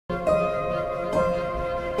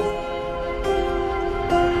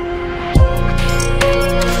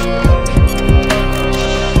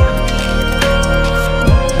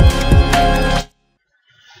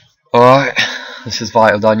This is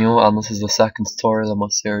vitalDaniel, and this is the second tutorial in my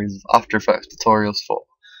series of After Effects tutorials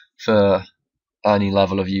for any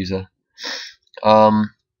level of user.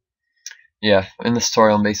 Yeah, in this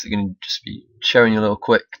tutorial I'm basically going to just be showing you a little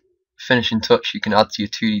quick finishing touch you can add to your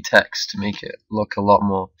 2D text to make it look a lot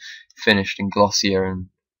more finished and glossier and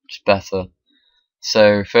just better.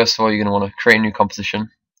 So first of all, you're going to want to create a new composition.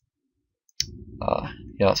 Yeah,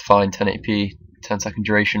 that's fine, 1080p, 10-second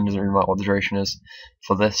duration, doesn't really matter what the duration is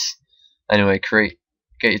for this. Anyway,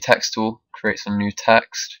 get your text tool, create some new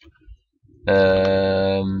text. Hi.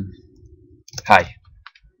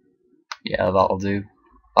 Yeah, that'll do.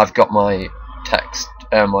 I've got my text,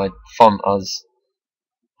 my font as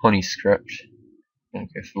honey script. I'm going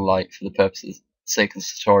to go for light for the purpose of the sake of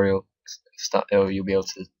this tutorial. You'll be able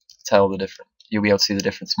to tell the difference. You'll be able to see the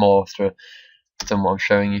difference more than what I'm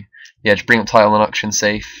showing you. Yeah, just bring up title and action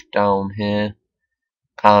safe down here,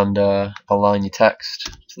 and align your text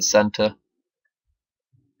to the center.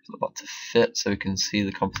 About to fit so we can see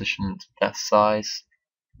the composition at best size.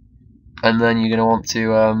 And then you're going to want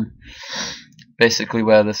to basically,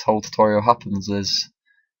 where this whole tutorial happens is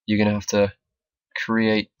you're going to have to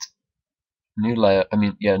create new layer,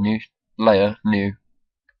 new layer, new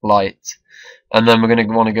light, and then we're going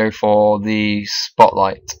to want to go for the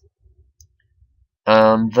spotlight,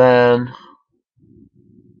 and then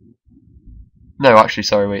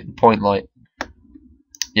the point light.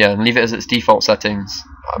 Yeah, and leave it as its default settings.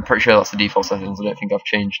 I'm pretty sure that's the default settings. I don't think I've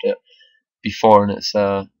changed it before, and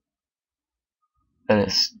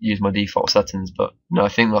it's used my default settings. But no, I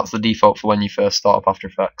think that's the default for when you first start up After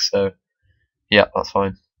Effects. So yeah, that's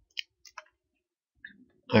fine.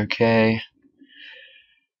 Okay.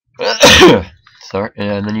 Sorry.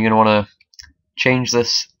 And then you're going to want to change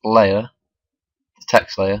this layer, the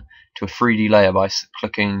text layer, to a 3D layer by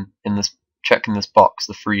checking this box,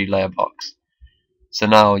 the 3D layer box. So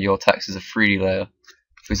now your text is a 3D layer.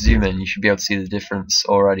 If we zoom in, you should be able to see the difference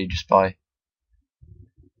already just by.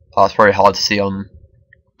 It's probably hard to see on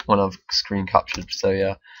when I've screen captured. So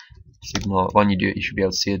yeah, just ignore it. When you do it, you should be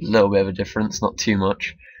able to see a little bit of a difference, not too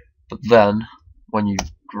much. But then when you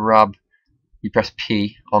press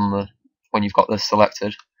P on when you've got this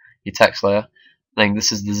selected, your text layer. Then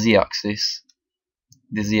this is the Z-axis.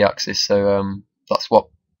 So that's what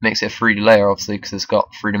makes it a 3D layer, obviously, because it's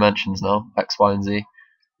got 3 dimensions now, X, Y, and Z.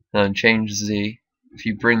 And then change Z. If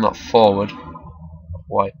you bring that forward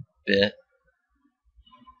quite a bit,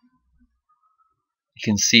 you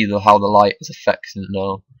can see how the light is affecting it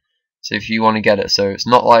now. So if you want to get it so it's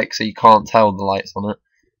not so you can't tell the light's on it,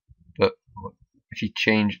 but if you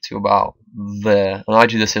change it to about there, and I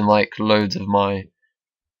do this in loads of my,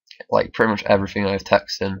 pretty much everything I have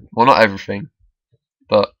text in. Well, not everything,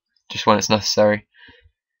 but just when it's necessary.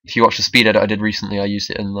 If you watch the speed edit I did recently, I used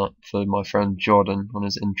it in that for my friend Jordan on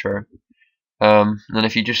his intro. And then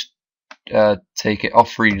if you just take it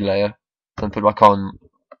off 3D layer and put it back on.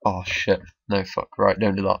 Oh shit! No, fuck. Right,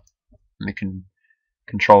 don't do that. We can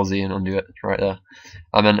Control Z and undo it right there.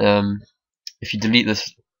 I meant if you delete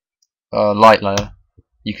this light layer,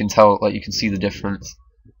 you can tell, you can see the difference.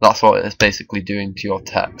 That's what it's basically doing to your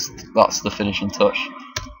text. That's the finishing touch.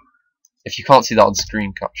 If you can't see that on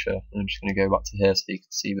screen capture, I'm just going to go back to here so you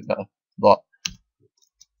can see a bit better.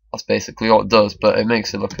 That's basically what it does, but it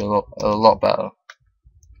makes it look a lot better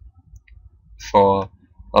for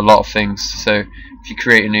a lot of things. So if you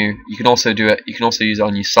create a new, you can also use it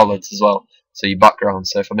on your solids as well. So your background.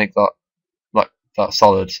 So if I make that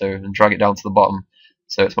solid, and drag it down to the bottom,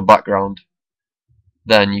 so it's my background.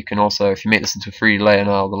 Then you can also, if you make this into a 3D layer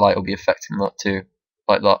now, the light will be affecting that too,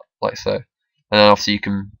 like so. And then obviously you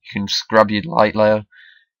can just grab your light layer,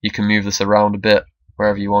 you can move this around a bit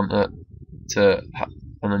wherever you want it to,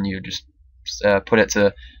 and then you just put it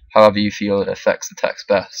to however you feel it affects the text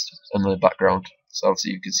best and the background. So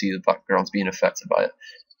obviously you can see the background's being affected by it,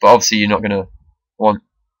 but obviously you're not going to want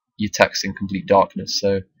your text in complete darkness.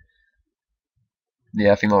 So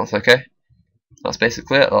yeah, I think that's okay. That's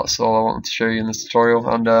basically it. That's all I wanted to show you in this tutorial,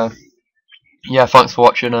 and yeah, thanks for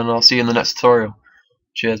watching, and I'll see you in the next tutorial.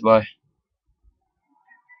 Cheers, bye.